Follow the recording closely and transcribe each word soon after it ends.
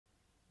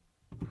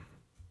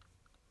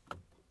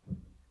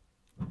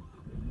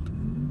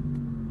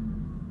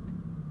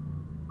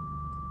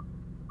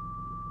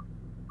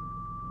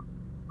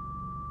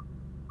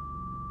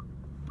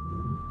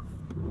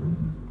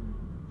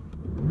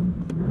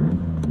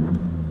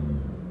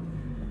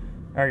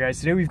All right, guys,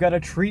 today we've got a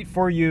treat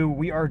for you.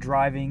 We are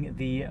driving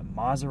the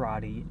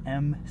Maserati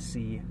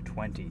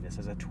MC20. This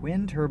is a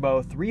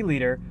twin-turbo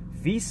 3-liter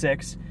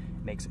V6. It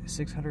makes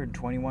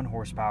 621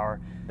 horsepower.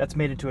 That's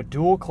made into a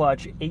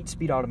dual-clutch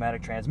 8-speed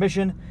automatic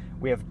transmission.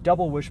 We have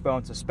double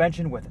wishbone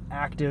suspension with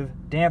active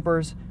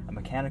dampers, a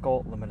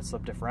mechanical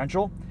limited-slip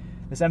differential.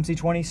 This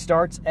MC20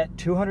 starts at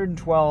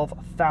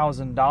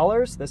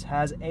 $212,000. This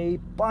has a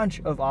bunch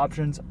of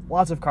options,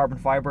 lots of carbon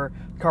fiber,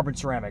 carbon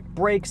ceramic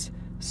brakes,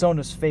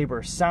 sonus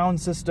faber sound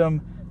system.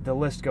 The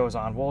list goes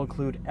on. We'll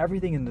include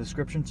everything in the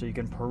description so you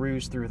can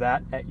peruse through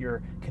that at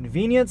your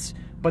convenience.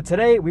 But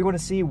today we want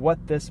to see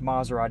what this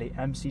Maserati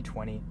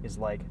MC20 is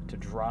like to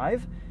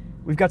drive.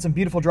 We've got some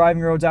beautiful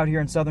driving roads out here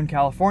in Southern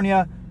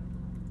California.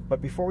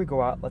 But before we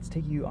go out, let's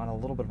take you on a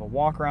little bit of a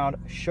walk around,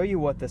 show you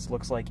what this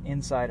looks like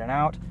inside and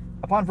out.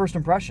 Upon first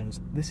impressions,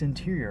 this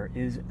interior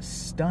is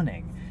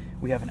stunning.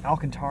 We have an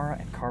Alcantara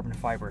and carbon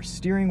fiber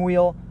steering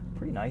wheel,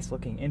 pretty nice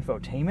looking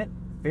infotainment,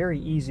 very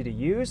easy to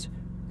use.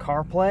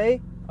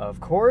 CarPlay,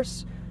 of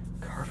course.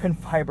 Carbon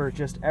fiber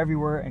just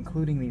everywhere,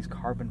 including these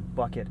carbon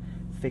bucket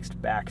fixed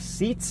back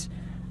seats.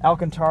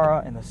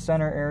 Alcantara in the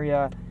center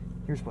area.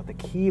 Here's what the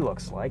key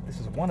looks like. This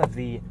is one of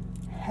the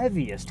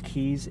heaviest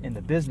keys in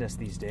the business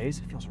these days.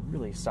 It feels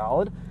really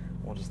solid.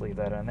 We'll just leave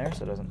that in there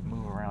so it doesn't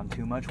move around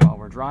too much while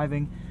we're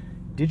driving.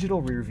 Digital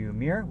rear view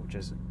mirror, which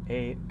is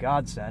a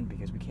godsend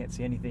because we can't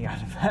see anything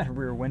out of that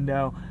rear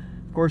window.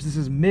 Of course, this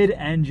is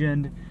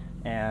mid-engined,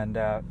 and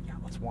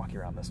let's walk you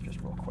around this just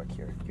real quick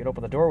here. You can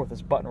open the door with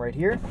this button right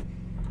here,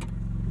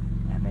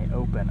 and they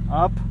open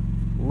up.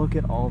 Look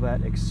at all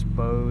that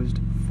exposed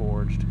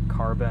forged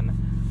carbon.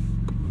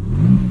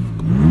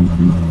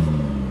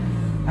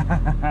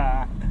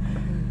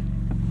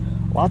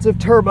 Lots of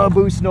turbo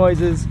boost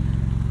noises.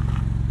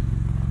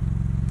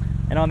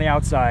 And on the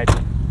outside,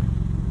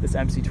 this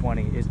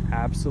MC20 is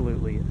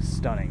absolutely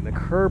stunning. The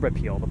curb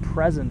appeal, the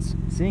presence,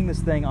 seeing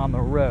this thing on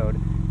the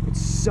road, it's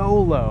so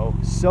low,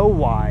 so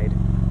wide.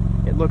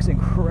 It looks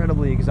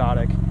incredibly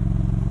exotic.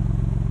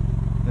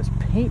 This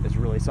paint is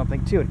really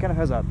something too. It kind of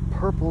has a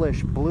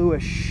purplish,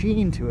 bluish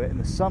sheen to it in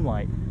the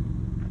sunlight.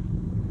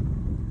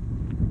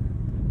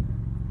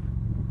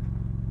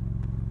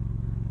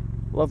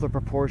 Love the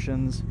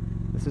proportions.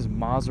 This is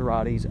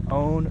Maserati's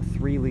own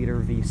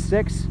 3-liter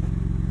V6.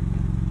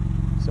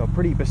 So a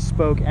pretty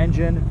bespoke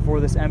engine for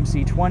this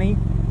MC20.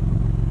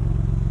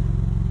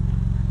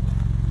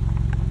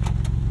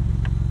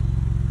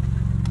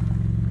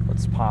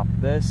 Let's pop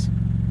this.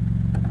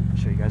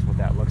 Show you guys what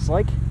that looks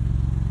like.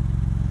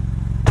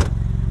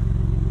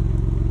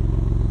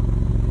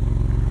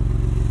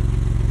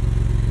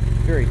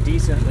 Very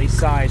decently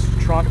sized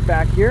trunk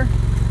back here.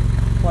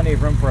 Plenty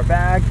of room for a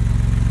bag.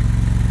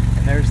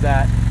 And there's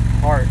that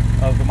heart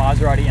of the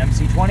Maserati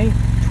MC20.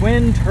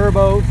 Twin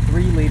turbo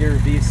 3-liter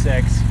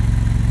V6.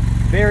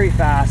 Very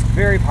fast,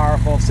 very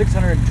powerful.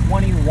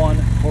 621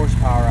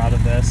 horsepower out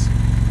of this.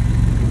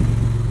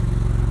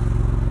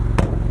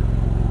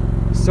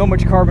 So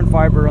much carbon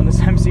fiber on this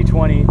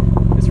MC20.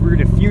 This rear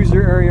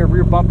diffuser area,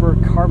 rear bumper,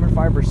 carbon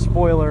fiber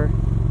spoiler.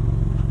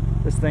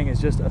 This thing is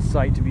just a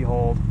sight to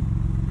behold.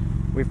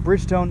 We have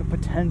Bridgestone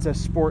Potenza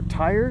Sport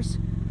tires.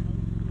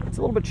 It's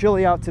a little bit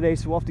chilly out today,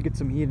 so we'll have to get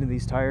some heat into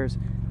these tires.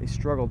 They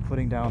struggled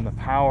putting down the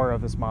power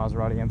of this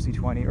Maserati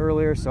MC20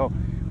 earlier, so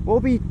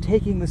we'll be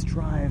taking this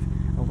drive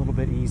a little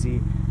bit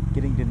easy,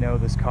 getting to know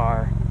this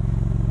car.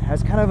 It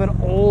has kind of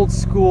an old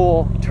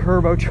school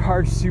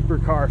turbocharged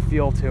supercar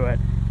feel to it.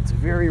 It's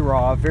very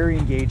raw, very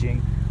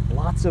engaging,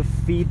 lots of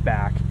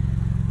feedback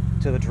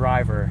to the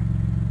driver,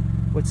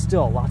 but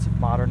still lots of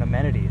modern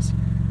amenities.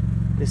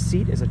 This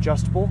seat is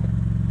adjustable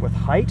with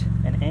height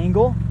and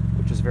angle,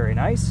 which is very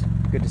nice.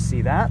 Good to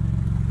see that.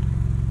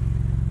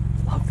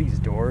 Love these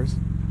doors.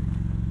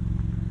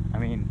 I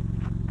mean,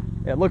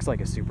 it looks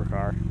like a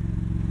supercar.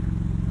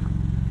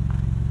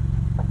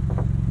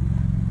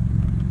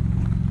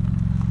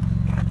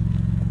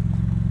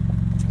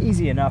 It's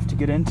easy enough to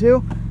get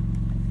into.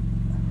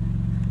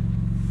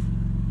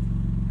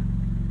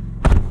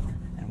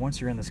 Once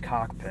you're in this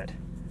cockpit,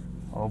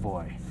 oh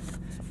boy,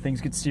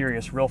 things get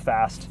serious real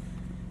fast.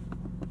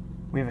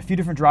 We have a few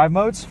different drive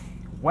modes: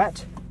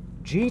 wet,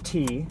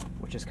 GT,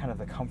 which is kind of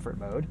the comfort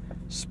mode,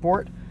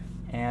 sport,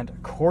 and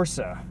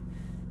Corsa,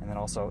 and then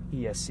also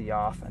ESC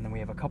off. And then we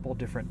have a couple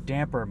different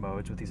damper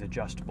modes with these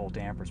adjustable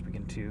dampers. We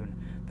can tune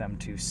them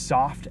to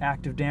soft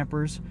active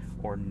dampers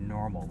or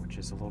normal, which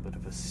is a little bit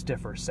of a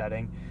stiffer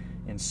setting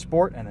in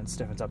sport, and then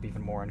stiffens up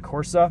even more in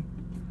Corsa.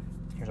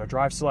 Here's our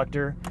drive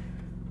selector.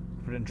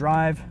 Put it in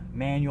drive,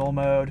 manual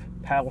mode,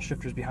 paddle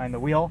shifters behind the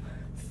wheel,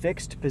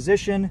 fixed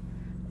position,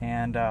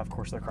 and of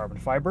course the carbon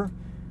fiber.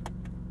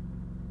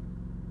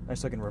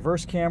 Nice looking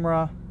reverse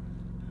camera.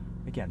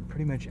 Again,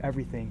 pretty much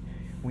everything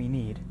we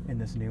need in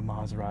this new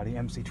Maserati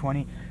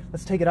MC20.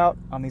 Let's take it out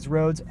on these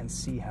roads and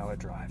see how it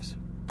drives.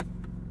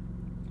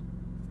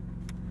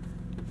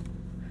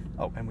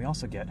 Oh, and we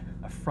also get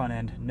a front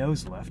end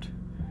nose lift,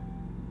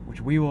 which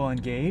we will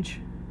engage.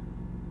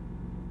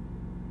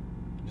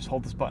 Just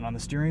hold this button on the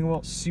steering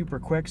wheel. Super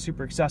quick,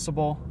 super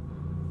accessible.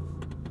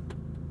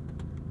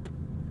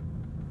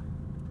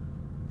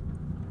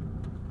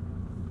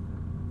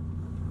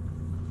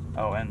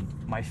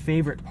 my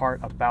favorite part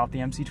about the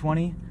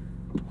MC20,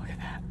 look at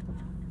that,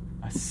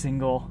 a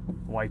single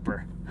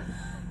wiper.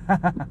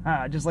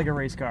 Just like a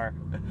race car.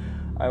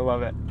 I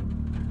love it.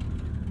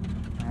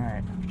 All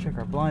right, check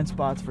our blind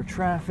spots for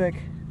traffic.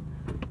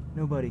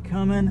 Nobody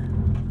coming.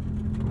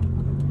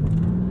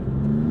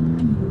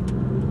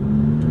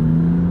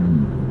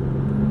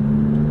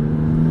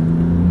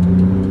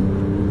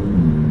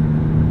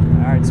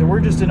 All right, so we're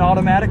just in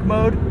automatic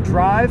mode,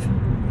 drive.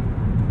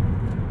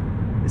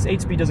 This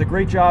 8-speed does a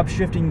great job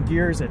shifting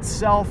gears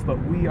itself, but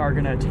we are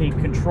gonna take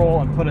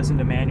control and put us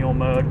into manual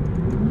mode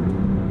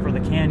for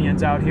the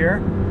canyons out here.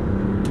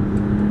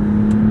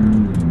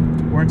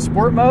 We're in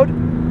sport mode.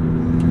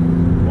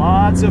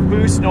 Lots of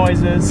boost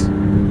noises.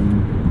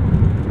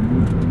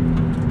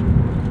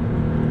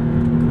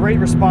 Great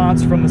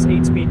response from this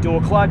 8-speed dual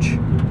clutch.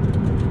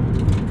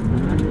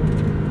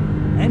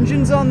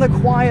 Engine's on the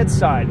quiet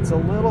side. It's a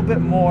little bit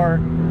more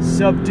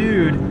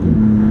subdued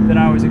than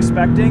I was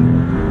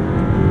expecting.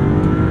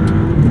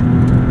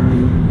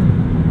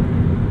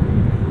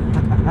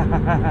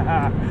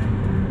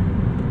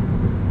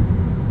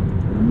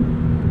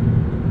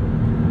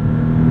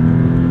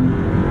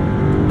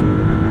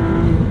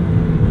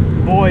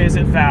 Boy, is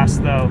it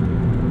fast though.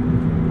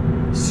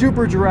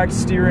 Super direct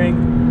steering.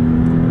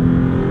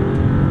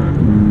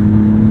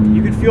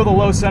 You can feel the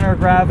low center of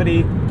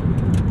gravity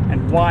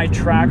and wide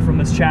track from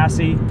this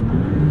chassis.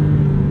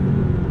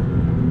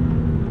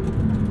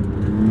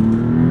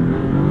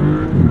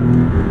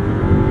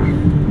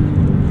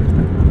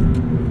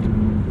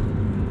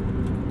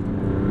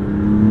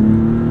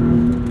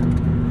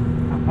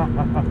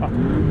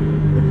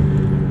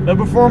 The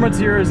performance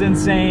here is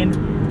insane.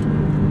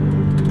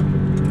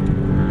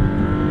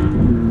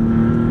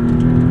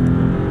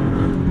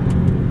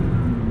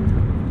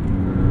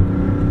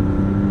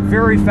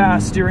 Very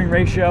fast steering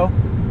ratio.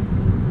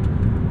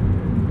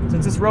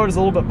 Since this road is a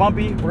little bit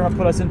bumpy, we're going to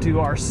put us into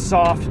our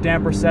soft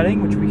damper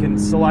setting, which we can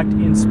select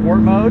in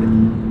sport mode.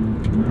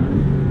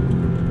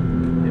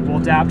 It will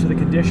adapt to the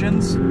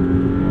conditions.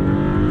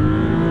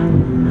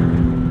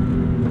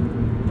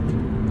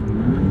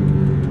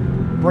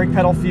 Brake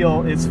pedal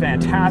feel is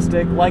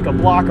fantastic, like a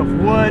block of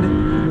wood.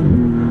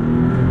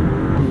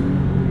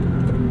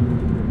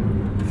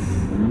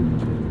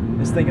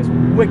 This thing is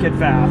wicked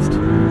fast.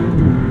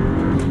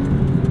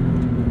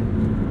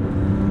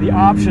 The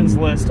options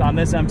list on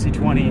this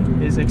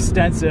MC20 is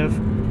extensive,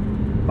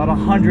 about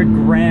 100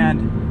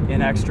 grand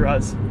in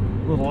extras, a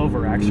little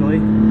over actually.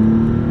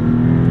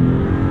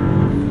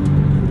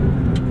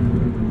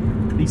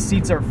 These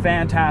seats are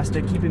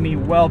fantastic, keeping me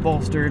well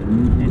bolstered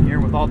in here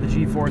with all the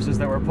G-forces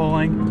that we're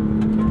pulling.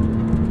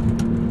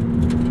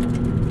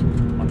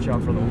 Watch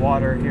out for the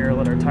water here,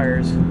 let our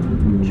tires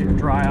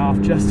dry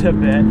off just a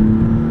bit.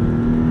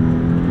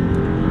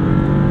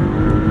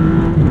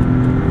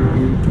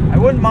 I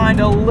wouldn't mind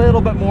a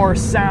little bit more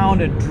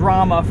sound and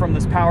drama from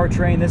this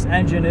powertrain. This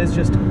engine is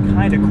just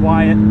kind of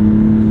quiet.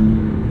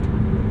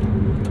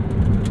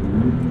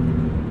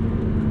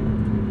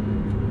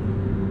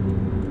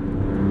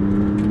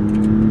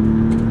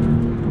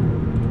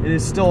 It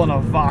is still an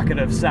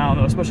evocative sound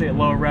though, especially at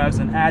low revs,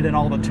 and add in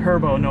all the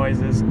turbo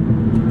noises.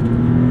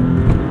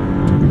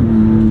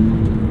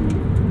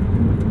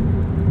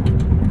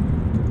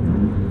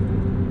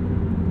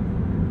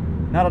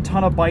 Not a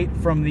ton of bite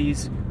from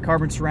these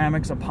carbon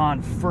ceramics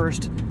upon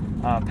first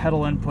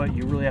pedal input.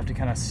 You really have to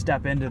kind of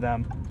step into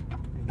them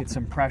and get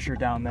some pressure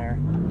down there.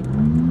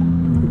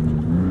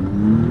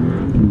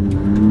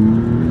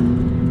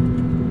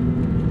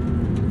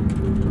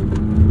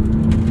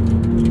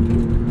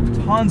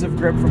 Tons of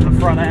grip from the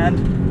front end.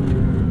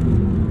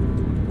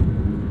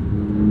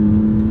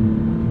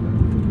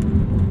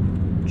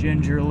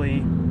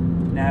 Gingerly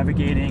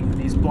navigating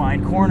these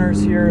blind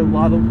corners here. A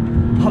lot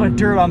of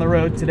dirt on the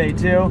road today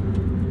too.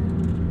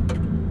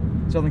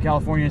 Southern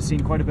California has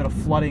seen quite a bit of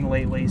flooding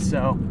lately,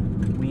 so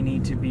we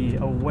need to be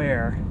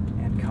aware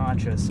and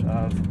conscious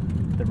of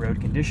the road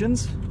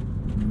conditions.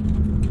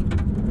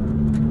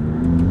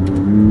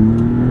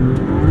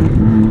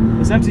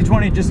 This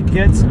MC20 just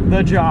gets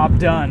the job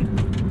done.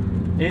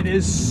 It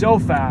is so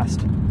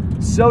fast,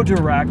 so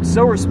direct,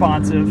 so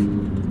responsive.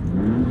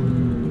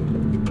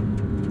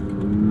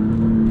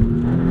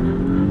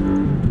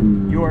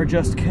 You are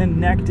just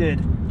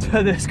connected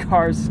to this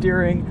car's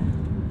steering.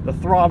 The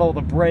throttle,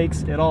 the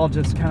brakes, it all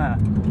just kind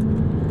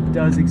of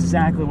does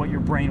exactly what your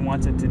brain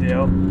wants it to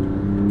do.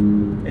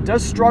 It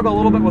does struggle a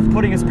little bit with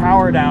putting its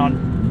power down.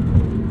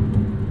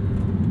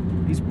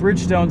 These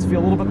Bridgestones feel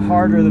a little bit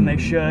harder than they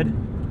should.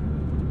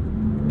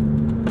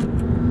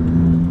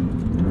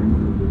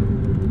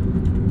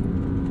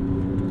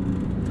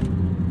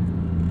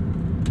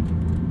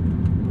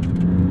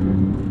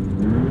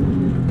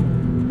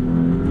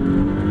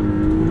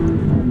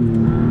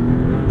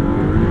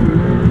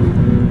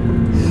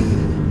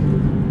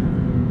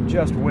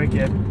 Just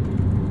wicked.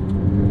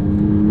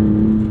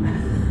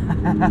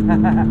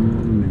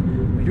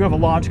 We do have a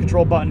launch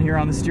control button here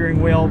on the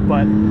steering wheel,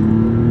 but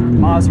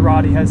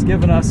Maserati has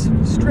given us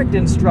strict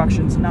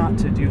instructions not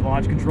to do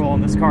launch control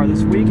in this car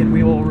this week, and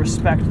we will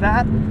respect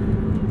that.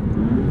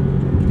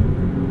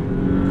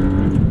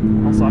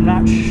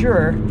 not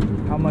sure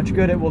how much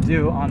good it will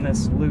do on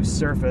this loose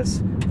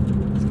surface.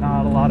 There's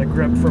not a lot of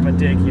grip from a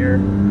dig here.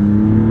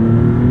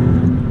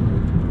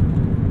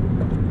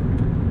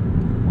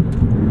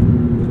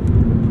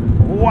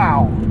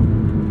 Wow.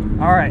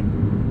 All right.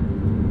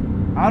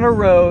 On a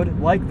road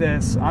like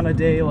this, on a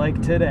day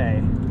like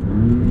today,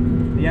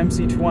 the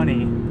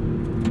MC20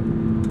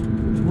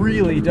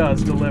 really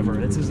does deliver.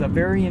 This is a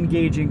very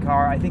engaging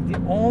car. I think the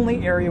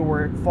only area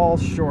where it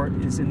falls short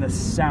is in the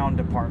sound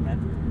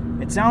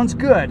department. It sounds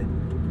good,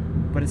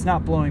 but it's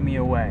not blowing me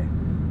away.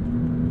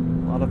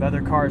 A lot of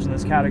other cars in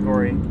this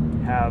category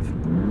have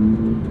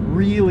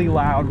really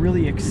loud,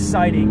 really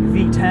exciting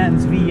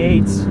V10s,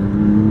 V8s.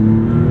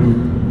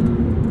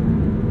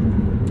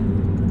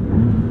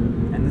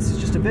 And this is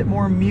just a bit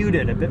more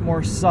muted, a bit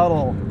more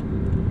subtle,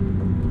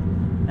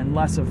 and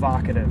less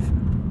evocative.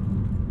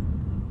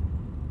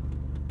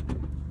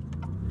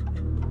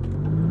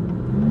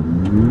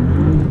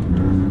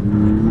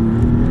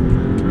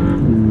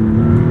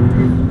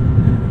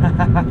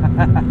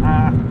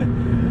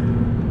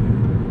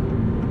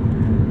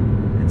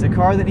 It's a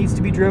car that needs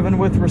to be driven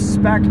with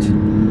respect.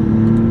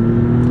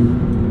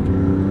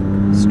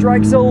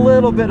 Strikes a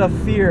little bit of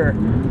fear.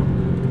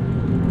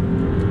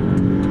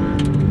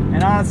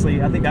 And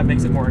honestly, I think that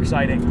makes it more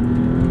exciting.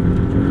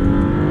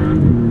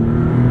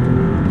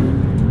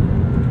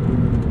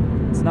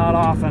 It's not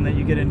often that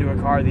you get into a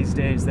car these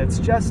days that's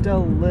just a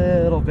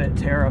little bit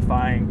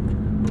terrifying.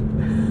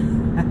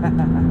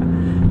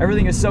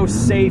 Everything is so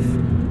safe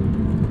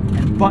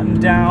and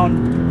buttoned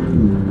down.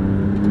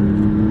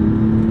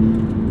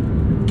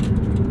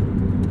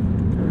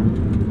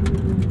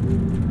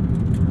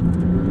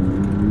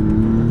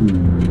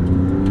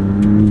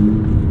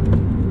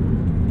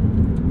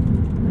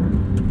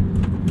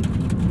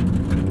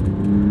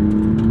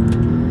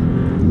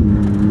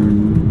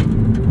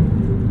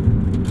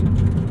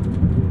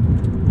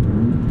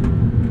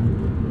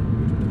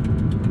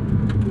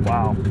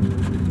 Wow.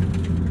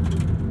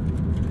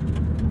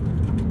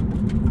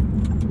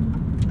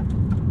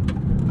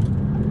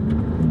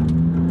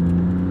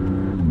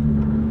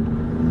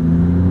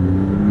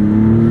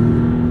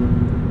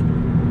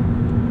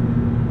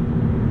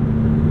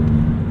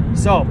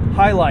 So,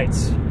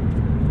 highlights,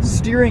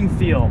 steering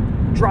feel,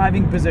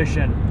 driving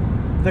position.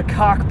 The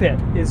cockpit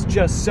is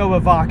just so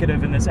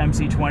evocative in this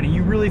MC20.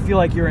 You really feel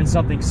like you're in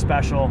something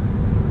special.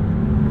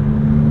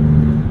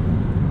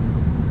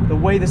 The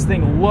way this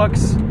thing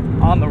looks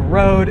on the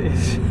road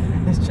is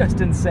just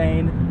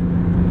insane.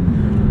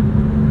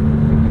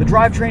 The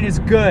drivetrain is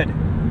good.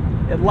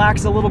 It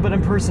lacks a little bit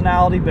in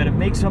personality, but it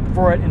makes up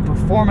for it in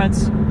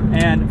performance.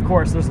 And of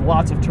course, there's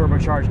lots of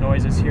turbocharged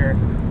noises here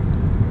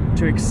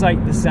to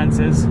excite the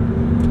senses.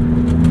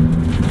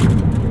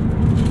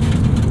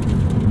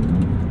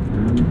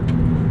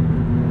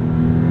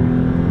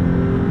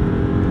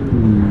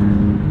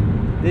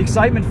 The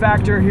excitement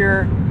factor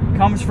here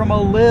comes from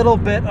a little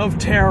bit of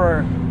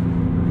terror.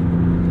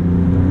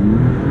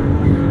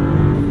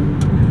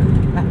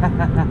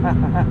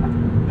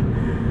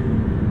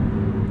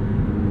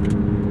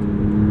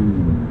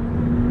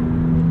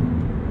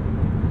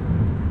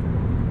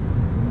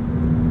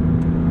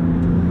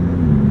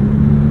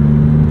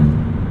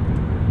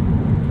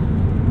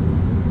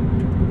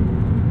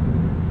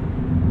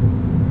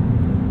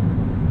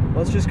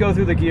 Let's just go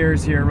through the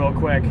gears here real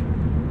quick.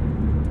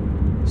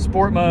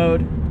 Sport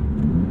mode.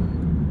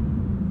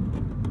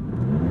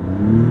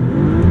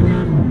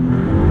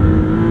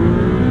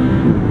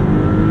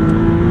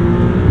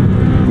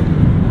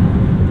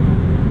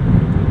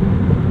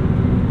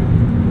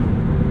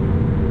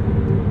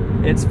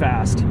 It's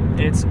fast.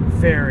 It's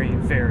very,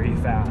 very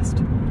fast.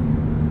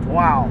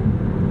 Wow.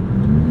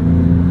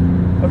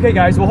 Okay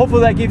guys, well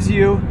hopefully that gives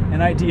you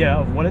an idea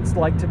of what it's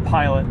like to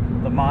pilot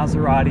the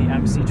Maserati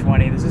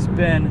MC20. This has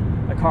been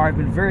a car I've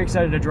been very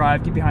excited to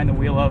drive, get behind the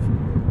wheel of.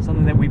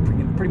 Something that we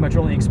can pretty much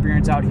only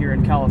experience out here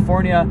in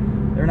California.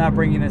 They're not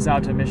bringing this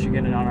out to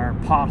Michigan and on our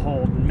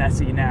potholed,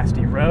 messy,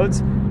 nasty roads.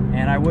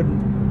 And I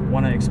wouldn't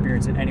want to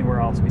experience it anywhere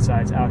else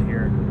besides out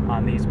here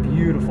on these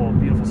beautiful,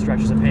 beautiful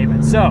stretches of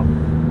pavement. So,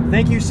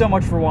 thank you so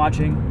much for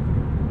watching.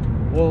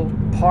 We'll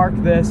park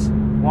this,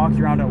 walk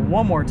you around it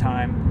one more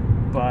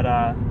time, but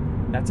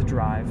that's a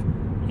drive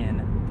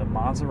in the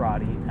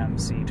Maserati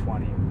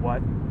MC20.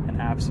 What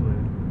an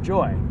absolute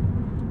joy.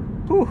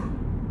 Whew.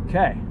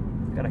 Okay,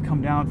 gotta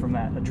come down from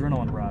that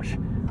adrenaline rush.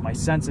 My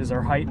senses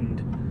are heightened.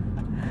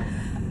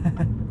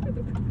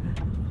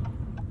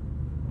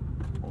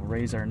 We'll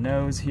raise our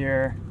nose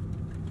here.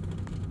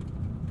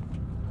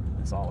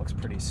 This all looks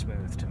pretty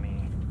smooth to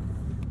me.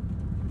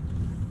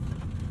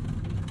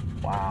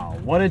 Wow,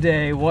 what a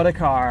day, what a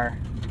car.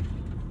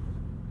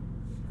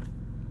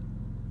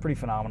 Pretty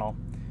phenomenal.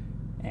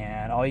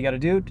 And all you gotta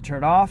do to turn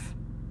it off,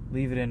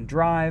 leave it in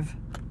drive,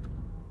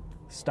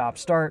 stop,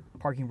 start,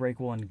 parking brake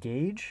will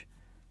engage,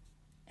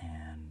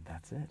 and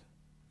that's it.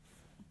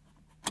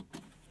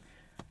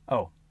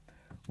 Oh,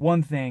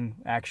 one thing,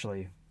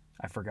 actually,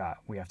 I forgot.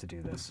 We have to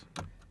do this.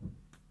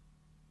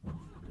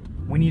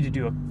 We need to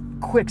do a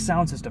quick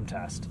sound system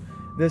test.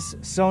 This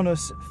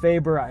sonus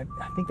faber, I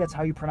think that's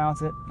how you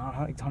pronounce it, not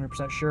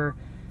 100% sure,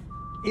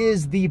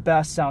 is the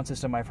best sound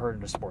system I've heard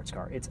in a sports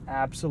car. It's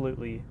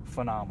absolutely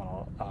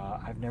phenomenal.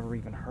 I've never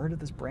even heard of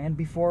this brand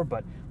before,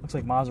 but looks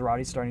like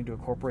Maserati's starting to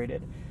incorporate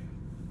it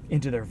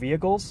into their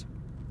vehicles.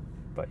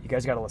 But you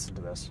guys got to listen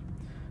to this.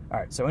 All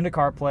right, so into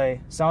CarPlay,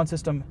 sound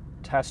system,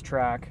 test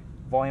track,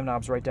 volume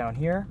knobs right down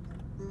here.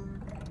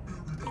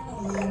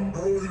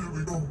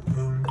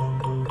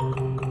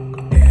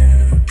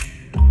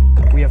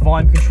 We have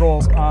volume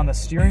controls on the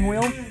steering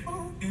wheel.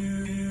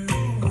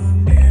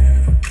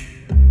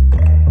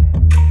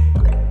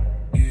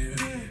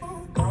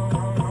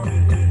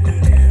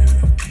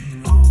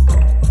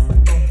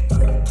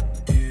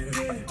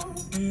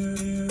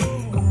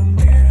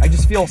 I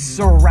just feel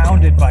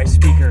surrounded by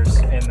speakers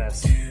in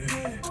this.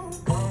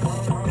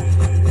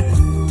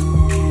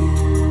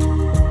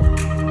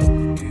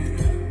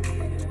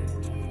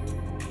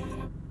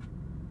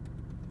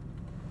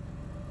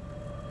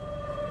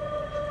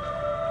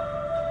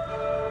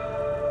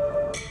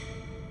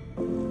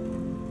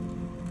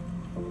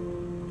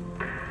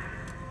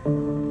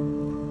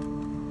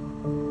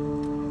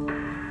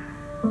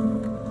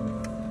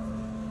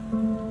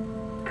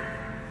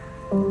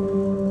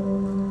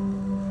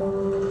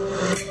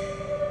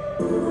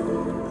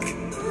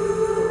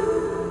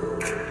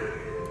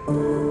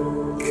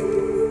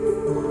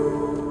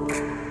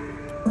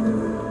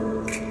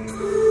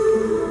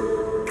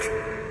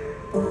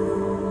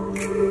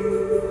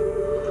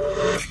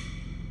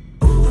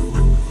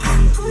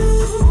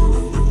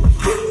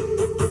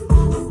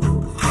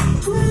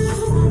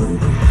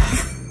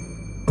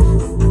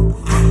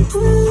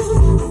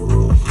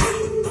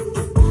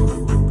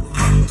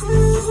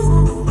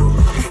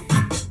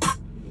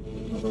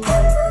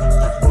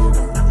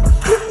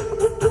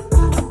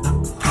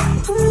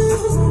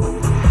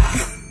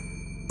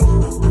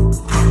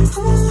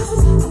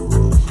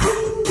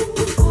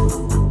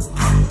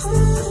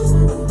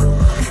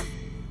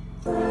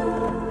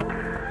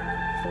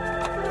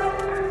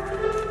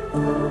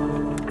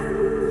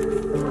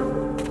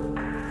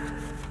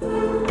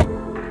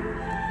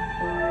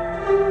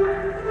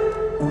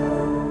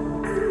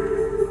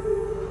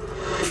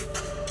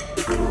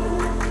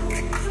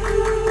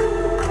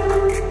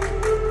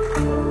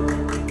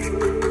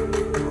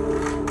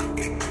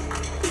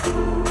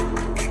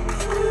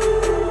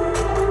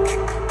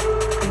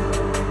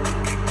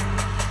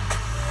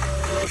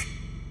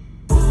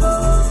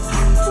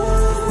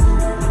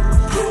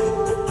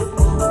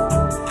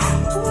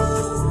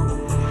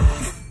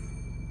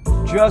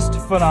 Just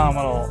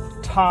phenomenal,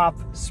 top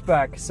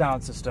spec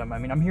sound system. I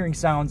mean, I'm hearing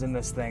sounds in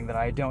this thing that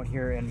I don't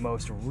hear in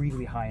most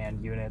really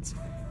high-end units.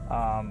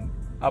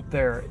 Up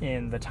there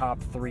in the top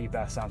 3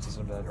 best sound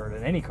systems I've heard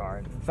in any car.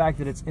 And the fact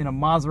that it's in a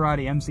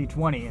Maserati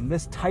MC20 in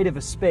this tight of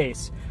a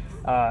space,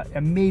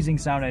 amazing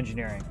sound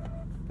engineering.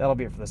 That'll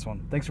be it for this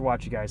one. Thanks for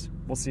watching, guys.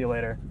 We'll see you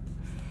later.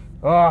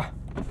 Oh,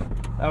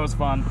 that was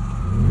fun.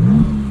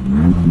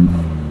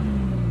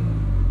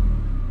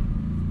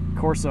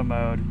 Corso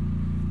mode.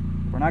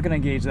 We're not going to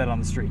engage that on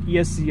the street.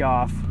 ESC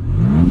off.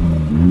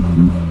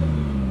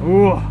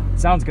 Ooh,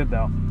 sounds good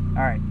though.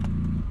 All right,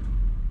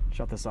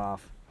 shut this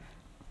off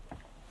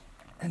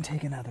and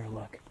take another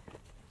look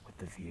with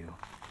the view.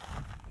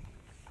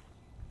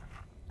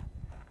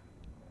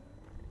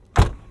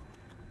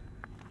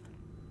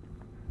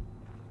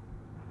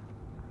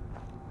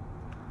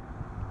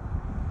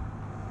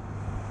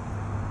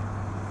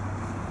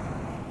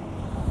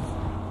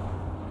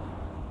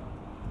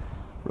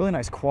 Really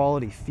nice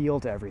quality feel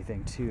to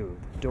everything too.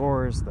 The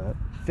doors, the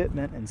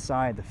fitment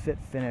inside, the fit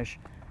finish,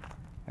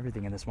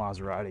 everything in this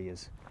Maserati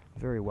is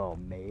very well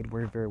made,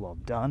 very well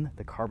done.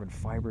 The carbon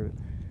fiber,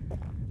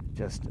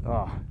 just,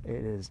 oh,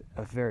 it is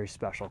a very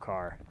special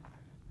car.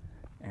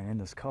 And in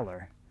this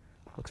color,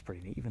 looks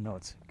pretty neat, even though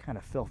it's kind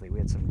of filthy. We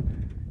had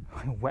some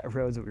wet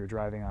roads that we were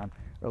driving on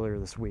earlier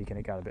this week and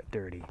it got a bit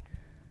dirty.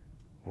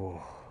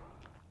 Whoa.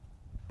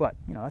 But,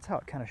 you know, that's how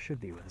it kind of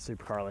should be with a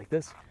supercar like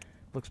this.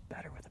 Looks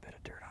better with a bit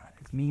of dirt on it.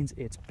 It means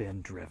it's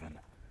been driven.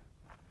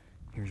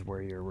 Here's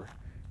where your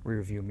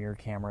rear view mirror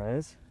camera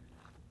is.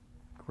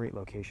 Great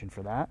location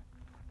for that.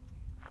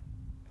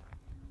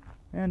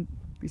 And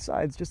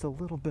besides just a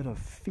little bit of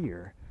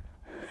fear,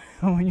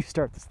 when you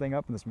start this thing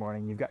up this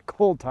morning, you've got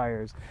cold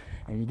tires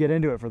and you get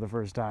into it for the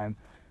first time.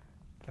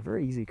 A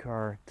very easy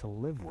car to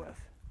live with.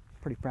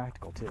 Pretty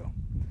practical too.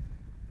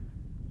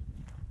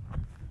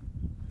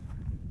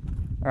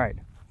 All right,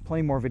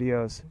 plenty more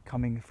videos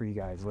coming for you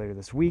guys later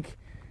this week.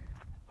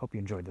 Hope you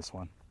enjoyed this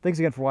one. Thanks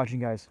again for watching,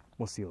 guys.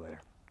 We'll see you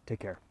later. Take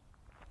care.